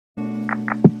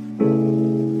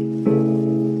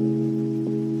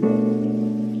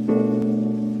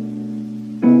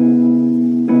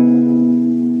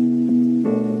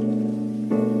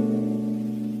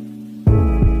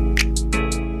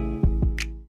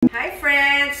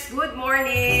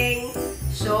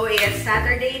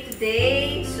Saturday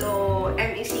today. So,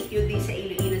 MECQ din sa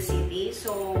Iloilo City.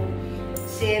 So,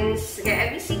 since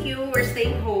MECQ, we're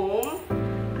staying home.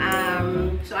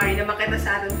 So, ari naman kita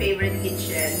sa atong favorite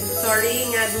kitchen. Sorry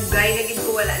nga, dugay na gid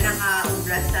ko wala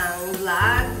naka-ubras ng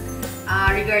vlog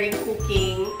regarding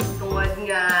cooking. Tungod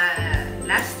nga,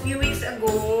 last few weeks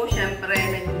ago, syempre,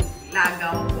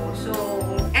 naglagaw ko. So,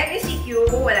 MECQ,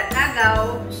 wala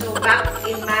lagaw. So, back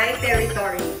in my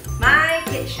territory, my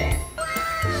kitchen.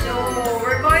 So,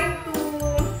 we're going to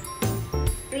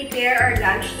prepare our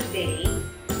lunch today.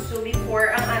 So,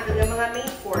 before ang ato ng mga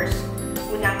main course,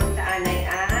 una kong taanay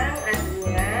ang ato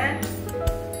nga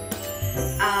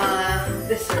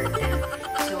dessert.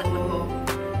 So,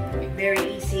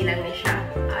 very easy lang na siya.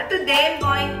 Today, I'm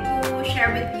going to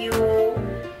share with you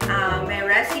my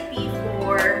recipe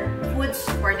for foods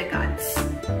for the gods.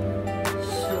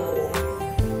 So,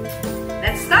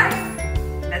 let's start!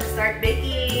 Let's start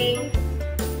baking!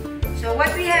 So,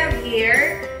 what we have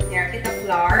here, meron kita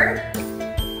flour,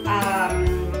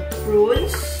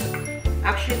 prunes,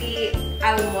 actually,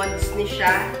 almonds ni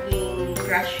siya, yung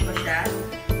crush ko siya,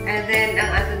 and then, ang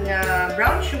ating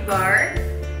brown sugar,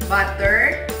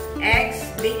 butter, eggs,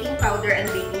 baking powder, and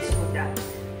baking soda.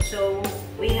 So,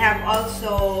 we have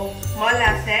also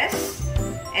molasses,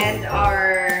 and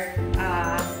our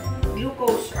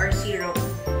glucose or syrup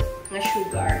na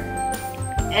sugar.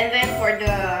 And then, for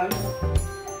the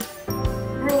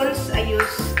prunes, I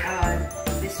use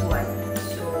this one.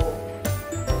 So,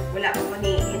 wala ko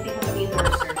hindi ko mani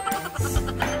nurser friends.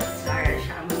 Sorry,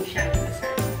 siya. Muni siya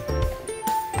nurser.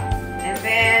 And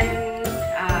then,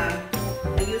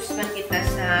 I use man kita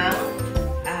sa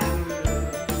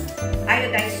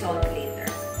iodized salt later.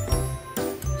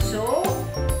 So,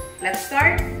 let's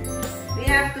start. We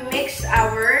have to mix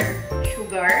our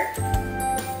sugar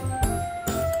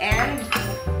and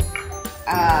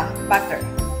butter.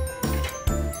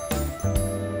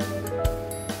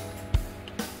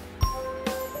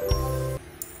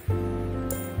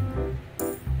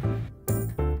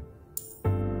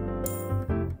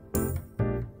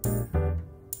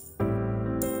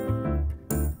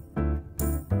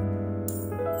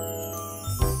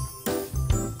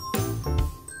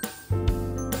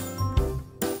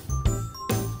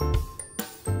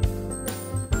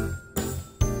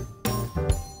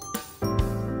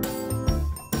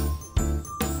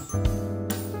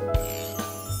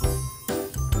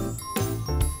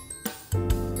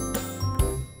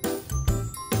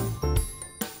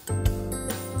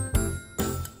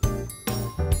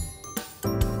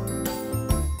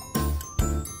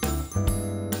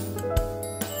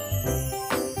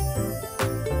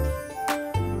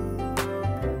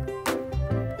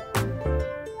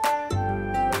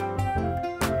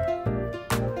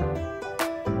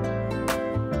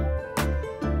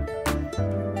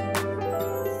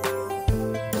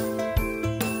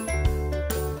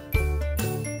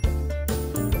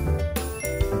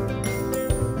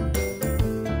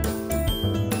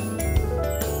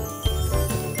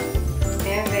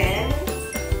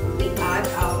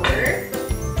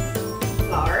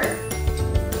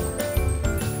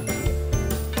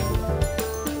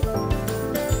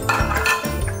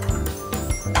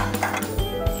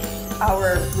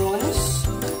 Our prunes.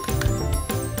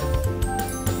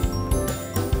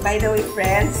 By the way,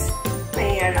 friends,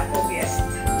 mayroon ako guest.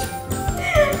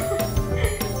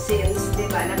 Since, di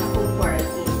ba, naka-home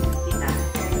quarantine kita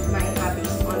and my hubby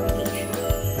is on vacation.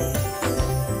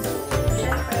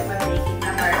 Siyempre, mag-make kita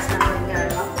para sa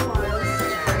mga loved ones.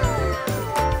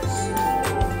 So,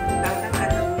 tangkang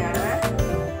alam nga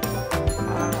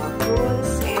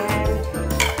prunes and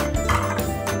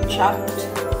chopped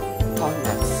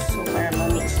walnuts.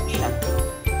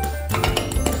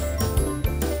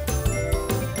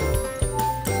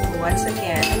 Once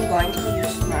again, I'm going to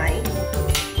use my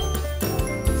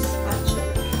spatula.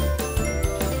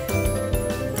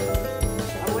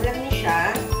 So, awalan niya siya.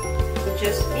 So,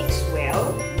 just mix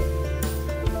well.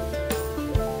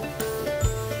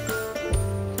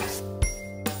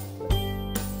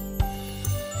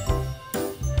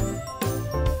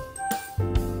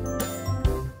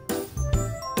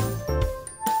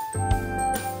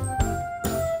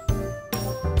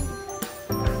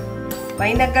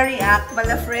 May nag-react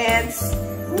pala, friends.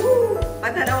 Woo!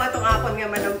 Patanaw atong akon nga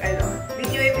manog,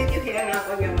 video hilang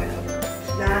akon nga manog.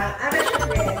 Na, siya,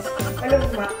 friends.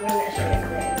 Malugmak na siya,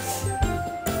 friends.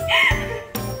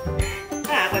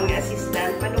 Akon nga, sis.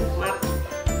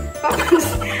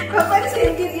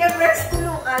 Papansin, kaya press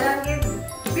tulong ka lang.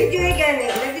 Video na gani.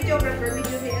 Nag-videographer,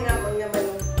 video na yung ako naman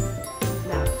yung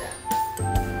nabda.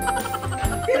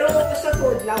 Pero sa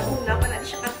food lang, una pa natin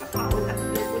siya katakaon at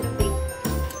ko na bake.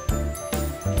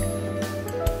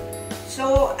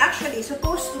 So, actually,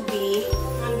 supposed to be,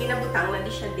 ang ginabutang na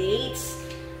di siya dates.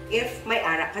 If may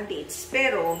ara ka dates.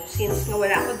 Pero, since nga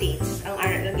wala ko dates, ang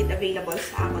ara lang it available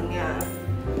sa akin nga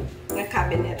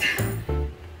cabinet.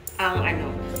 ang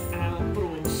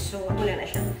prunes. So, wala na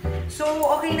siya. So,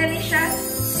 okay na rin siya.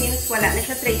 Since wala na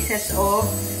siya traces of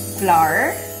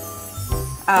flour,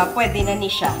 pwede na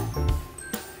ni siya.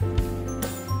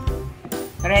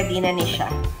 Ready na ni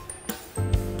siya.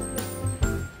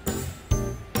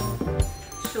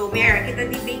 So, meron kita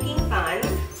di baking pan.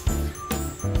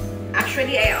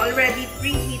 Actually, I already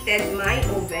preheated my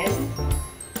oven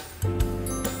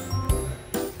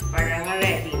para nga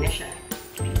ready na siya.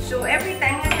 So, every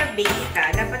time na nag-bake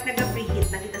ka, dapat nag-preheat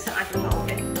na kita sa ating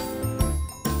oven.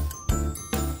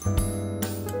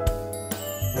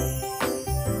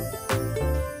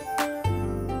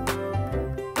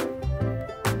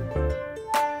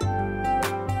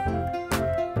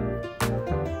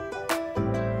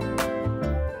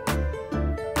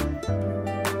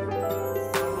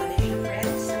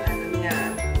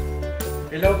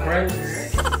 Hello,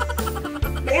 friends!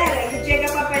 Kaya, nag-check ka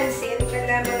papansin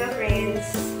pala mga friends,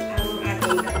 ang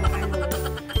ating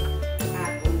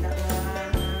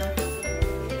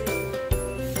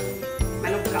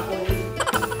manok kahon.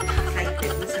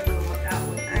 Excited na sa mga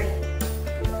kahon. Ay.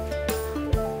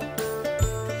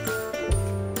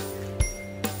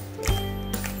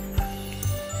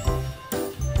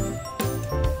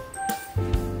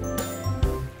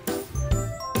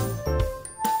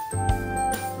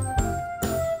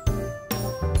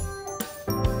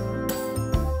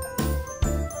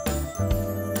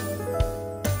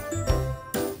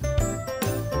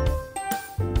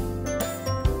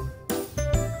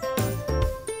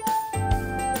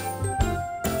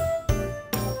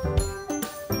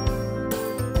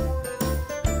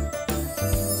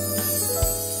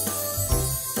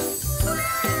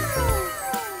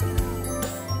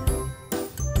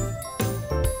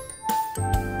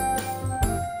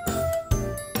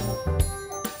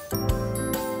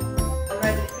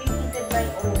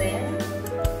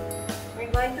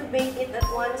 Bake it at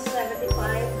 175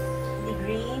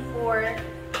 degree for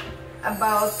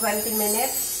about 20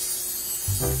 minutes.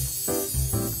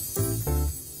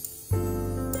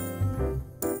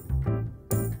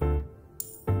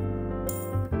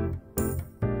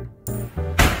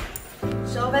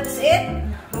 So that's it.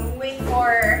 We'll wait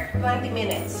for 20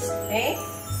 minutes. Okay?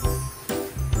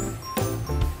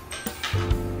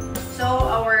 So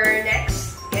our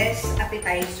next is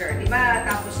appetizer. Diba?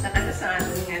 Tapos na kada sa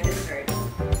ating dessert.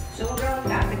 So,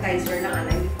 appetizer lang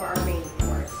anay before our main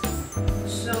course.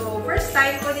 So, first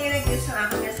time ko nilagyan sa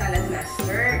akin na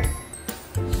saladmaster.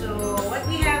 So, what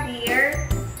we have here,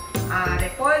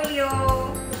 repolyo,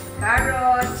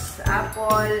 carrots,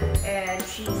 apple, and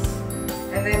cheese.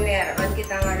 And then, meron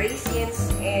kitang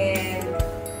raisins and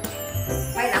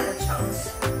pineapple chunks.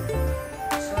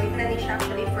 So, ito na siya.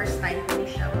 Actually, first time ko niya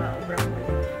siya ma-ubra ko.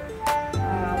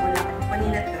 Wala ko pa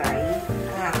nila try.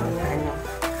 Ang ako na ano.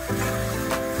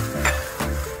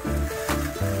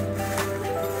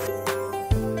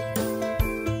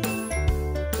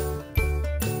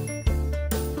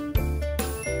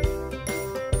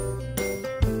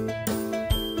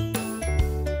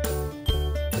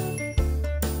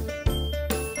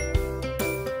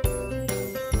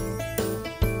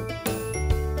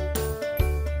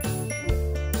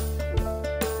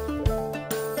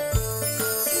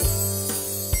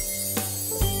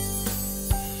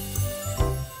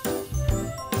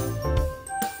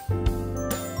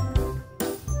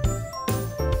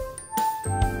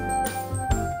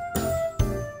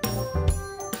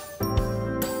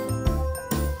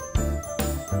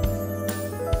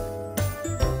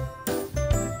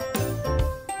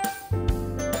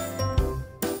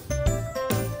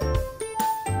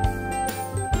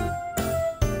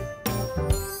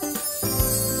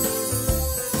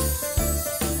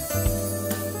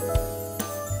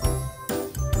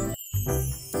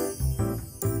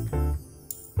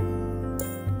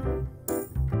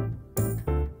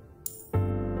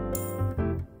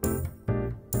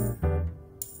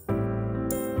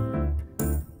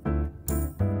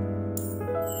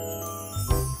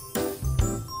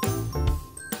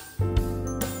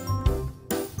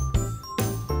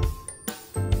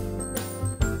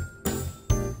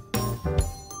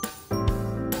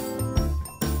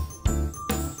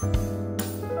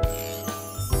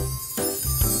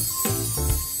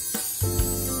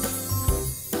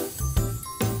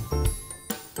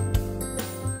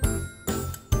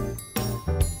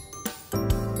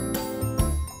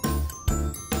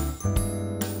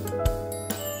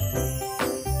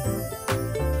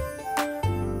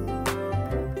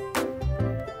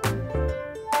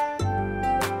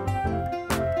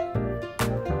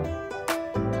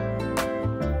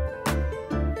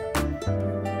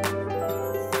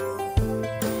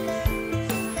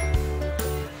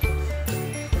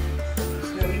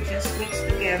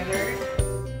 together.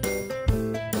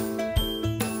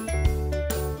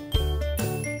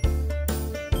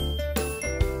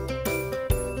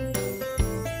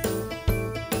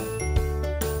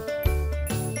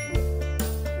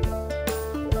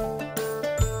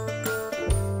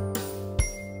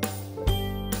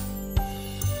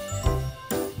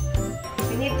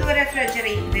 We need to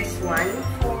refrigerate this one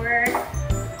for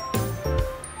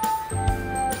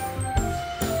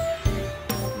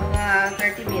mga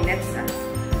 30 minutes.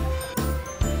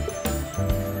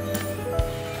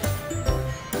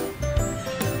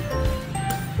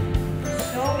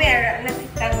 So, meron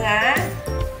nakita nga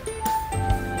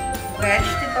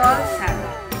vegetable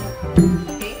salad.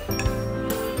 Okay?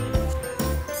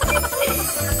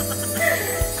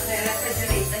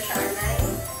 Refrigerate na siya na.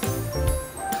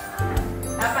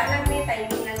 Dapat lang may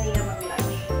timing lang niya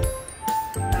mag-lunch.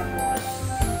 Tapos,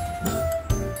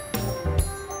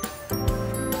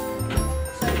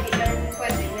 so hindi lang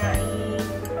pwede nga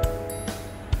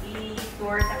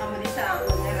i-tour ta ka muli sa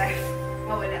akong na life.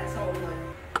 Mawala sa unon.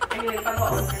 Anyway,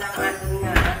 pag-on na lang ato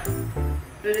nga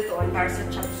lulutuan para sa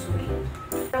chopsuey.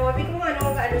 Tawabi ko nga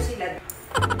ano kaano sila.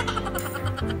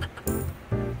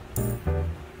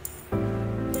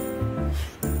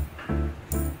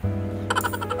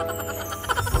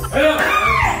 Hello!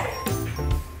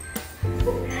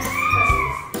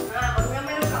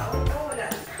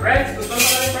 Friends, gusto mo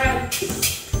kami, friends?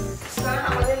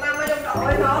 Ako na mamalong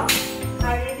kaon, no?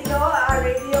 Ready, no?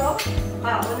 Ready, no?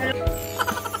 Ako na lang.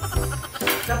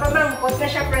 Napamangkot na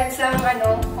siya, friends, ang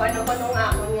ano ko nung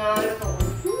ako nga luto.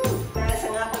 Nasa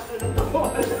nga ako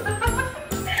tulutuon.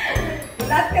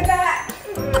 Ulat ka na!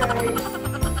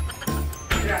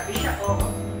 Grabe siya, oh.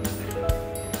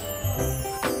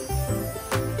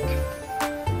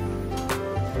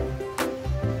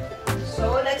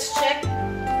 So, let's check.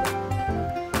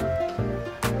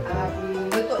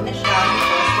 Luto na siya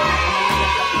because wala naman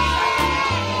nagkapisa.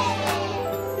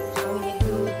 So, we need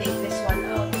to take this one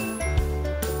out.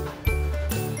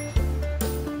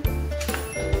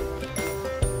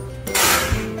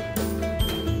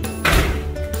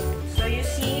 So, you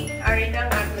see, ari lang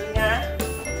atin nga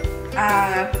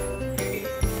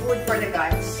food for the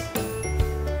gods.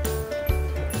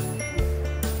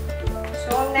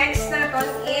 So, next natin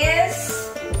is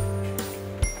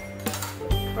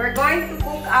we're going to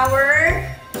cook our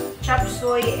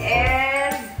chopsuey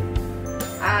and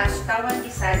sotanghon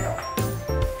guisado.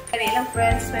 Kaya lang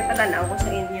friends, may patanaw ko sa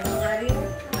inyo.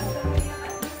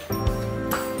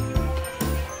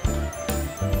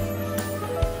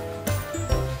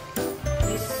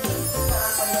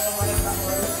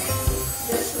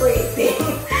 Just waiting.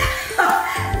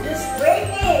 Just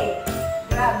waiting.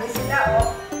 Grabe sila,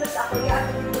 oh. Tapos ako yung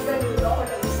nagluto ako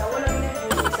ng isa. Walang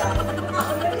nagluto.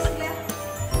 Ako lang sila.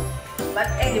 But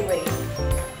anyway,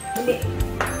 hindi.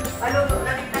 Paluto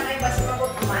na kita na iba si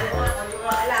mabutuman ang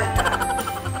mga alaga.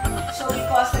 So,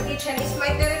 because the kitchen is my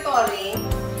territory,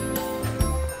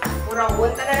 murang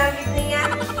bunta na lang dito niya.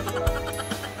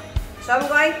 So, I'm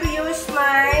going to use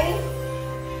my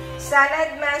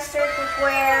saladmaster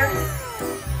cookware.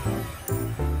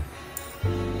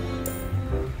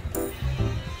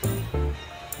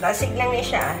 Lasig lang niya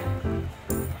siya.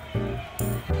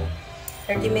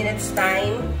 30 minutes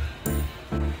time.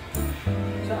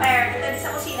 So, kaya, dito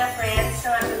sa kusina, friends.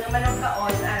 So, ito naman ang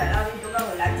kaon. Alawin ito ka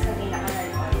ulat sa nila ka na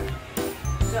naman.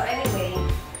 So, anyway.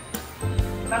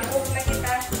 Mag-cook na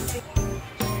kita.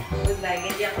 Good night.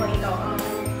 Hindi ako ito ang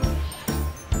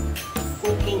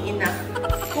cooking ina.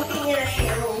 Cooking ina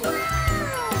siya.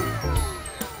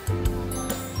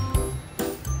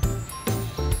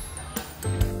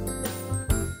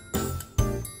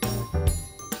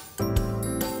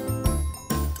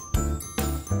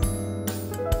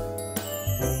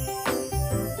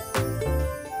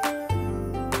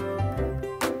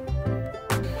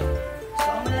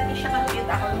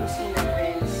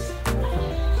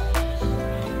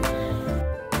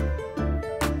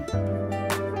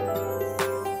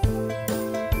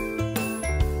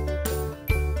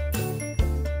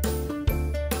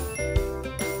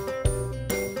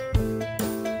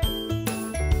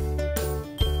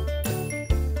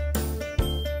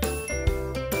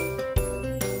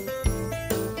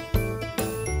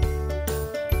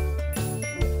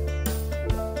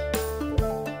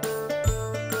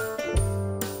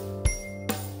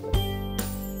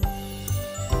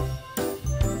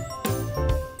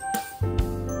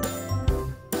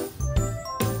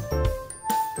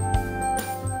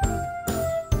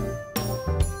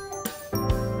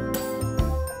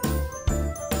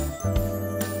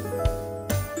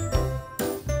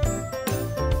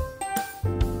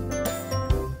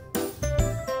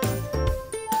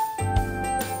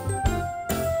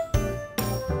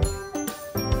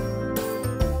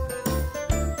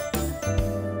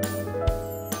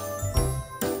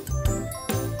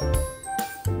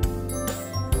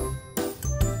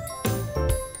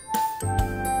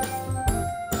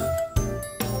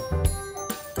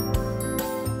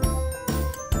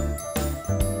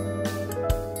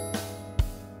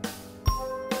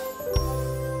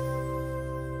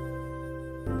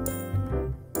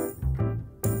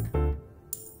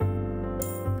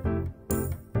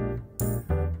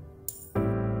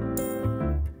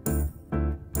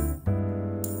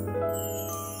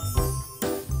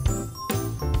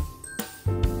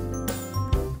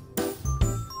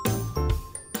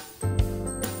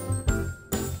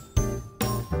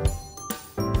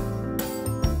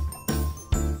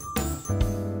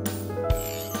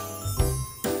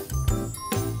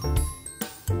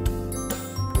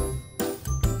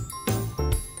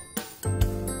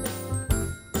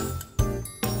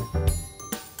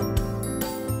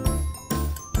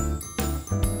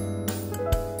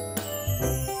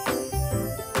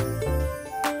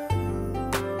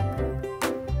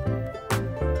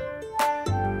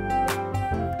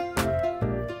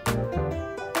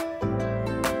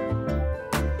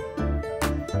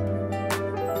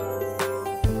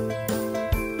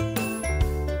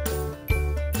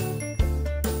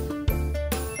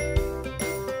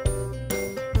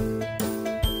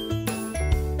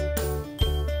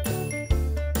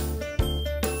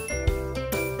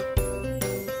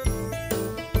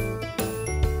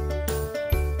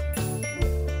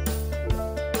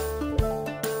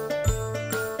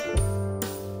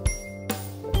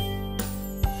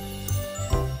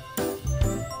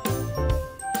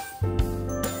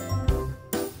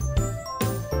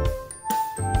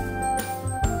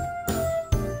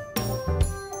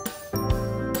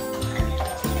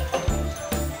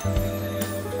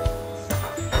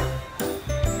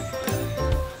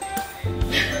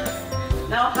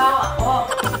 Mahaw ako.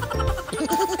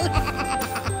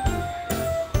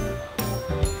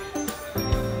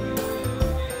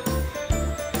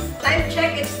 Time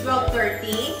check, it's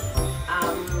 12:30.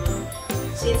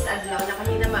 Since adlaw na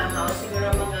kami namahaw, siguro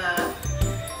mga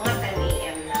 10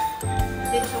 AM na.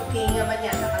 So it's okay nga ba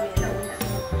niya na kami nauna.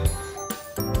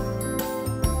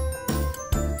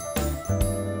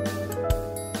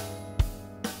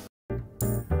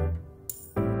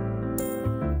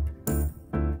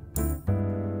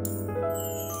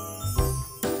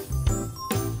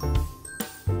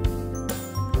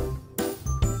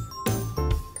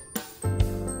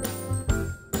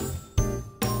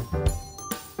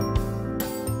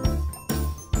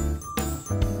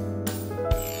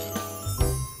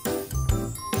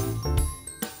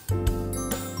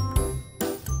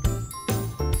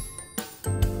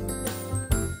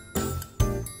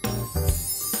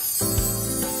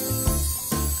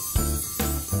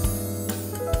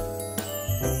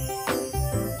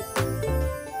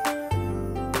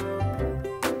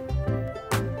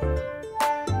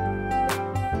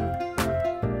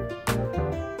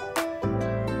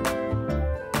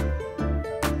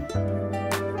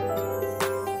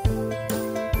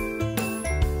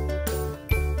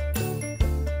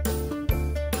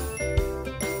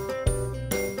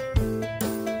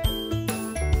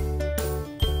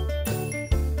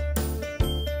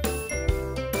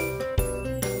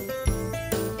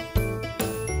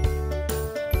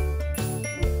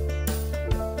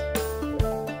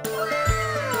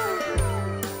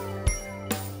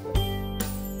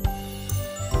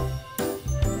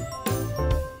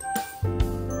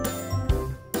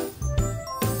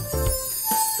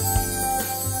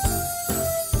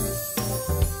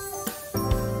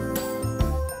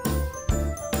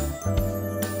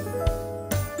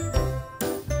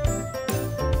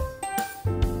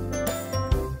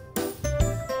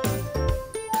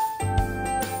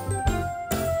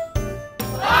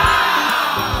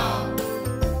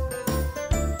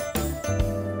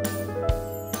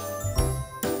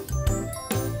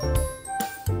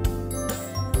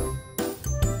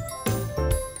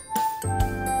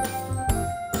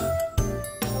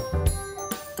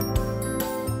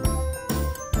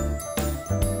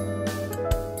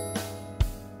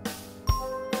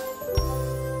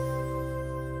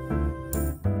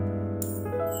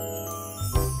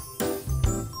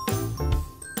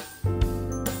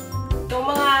 So,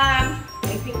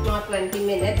 I think mga 20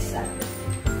 minutes,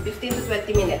 15 to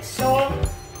 20 minutes. So,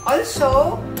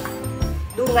 also,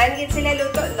 dungan gid sila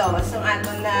luto los ang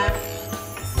aton na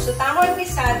sotanghon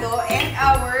guisado and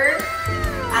our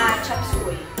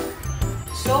chopsuey.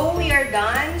 So, we are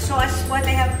done. So, as what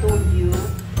I have told you,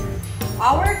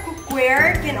 our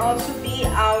cookware can also be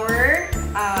our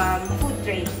food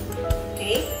tray.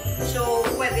 Okay? So,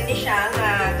 pwede ni siya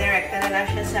nga direkta na lang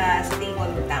siya sa table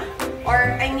butang.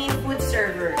 Or, I mean, food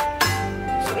server.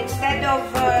 So, instead of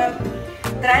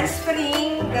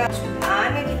transferring the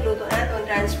nagigluto natin,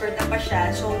 transfer na pa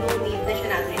siya. So, no need na siya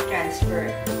natin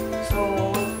i-transfer. So,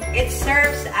 it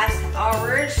serves as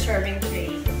our serving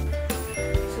tray.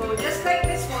 So, just like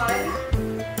this one,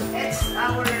 it's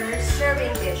our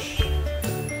serving dish.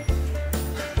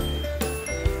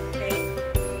 Okay.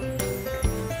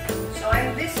 So,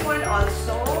 and this one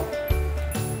also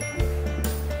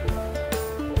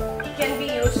can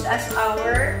be used as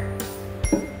our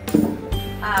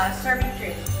serving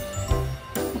tray.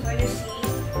 So, you see,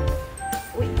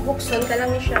 buksan ka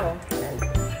lang siya, oh.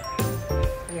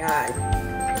 Yan.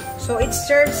 So, it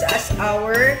serves as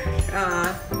our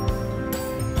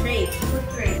tray, food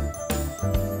tray.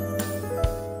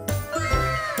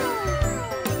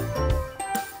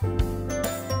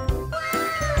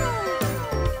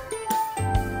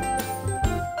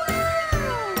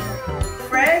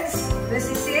 Friends, this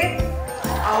is it.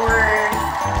 Our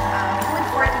food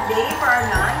for today, for our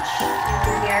lunch.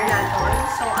 Prepare natin.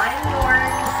 So, I'm your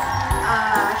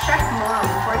chef mom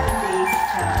for today's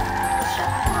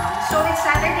chef mom. So, it's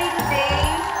Saturday today.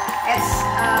 It's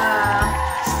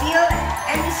still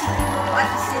MECQ at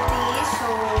the city.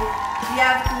 So, we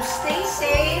have to stay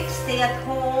safe, stay at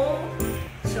home.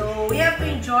 So, we have to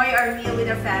enjoy our meal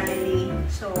with our family.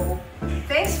 So,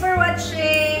 thanks for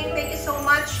watching.